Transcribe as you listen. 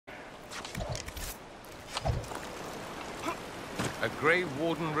A Grey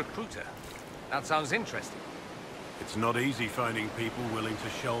Warden recruiter. That sounds interesting. It's not easy finding people willing to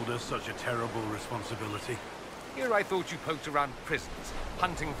shoulder such a terrible responsibility. Here I thought you poked around prisons,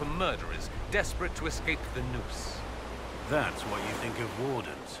 hunting for murderers, desperate to escape the noose. That's what you think of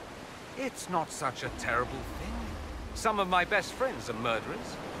wardens. It's not such a terrible thing. Some of my best friends are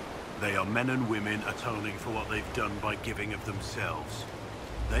murderers. They are men and women atoning for what they've done by giving of themselves.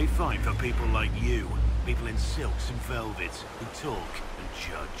 They fight for people like you, people in silks and velvets, who talk and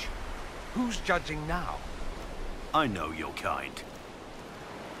judge. Who's judging now? I know your kind.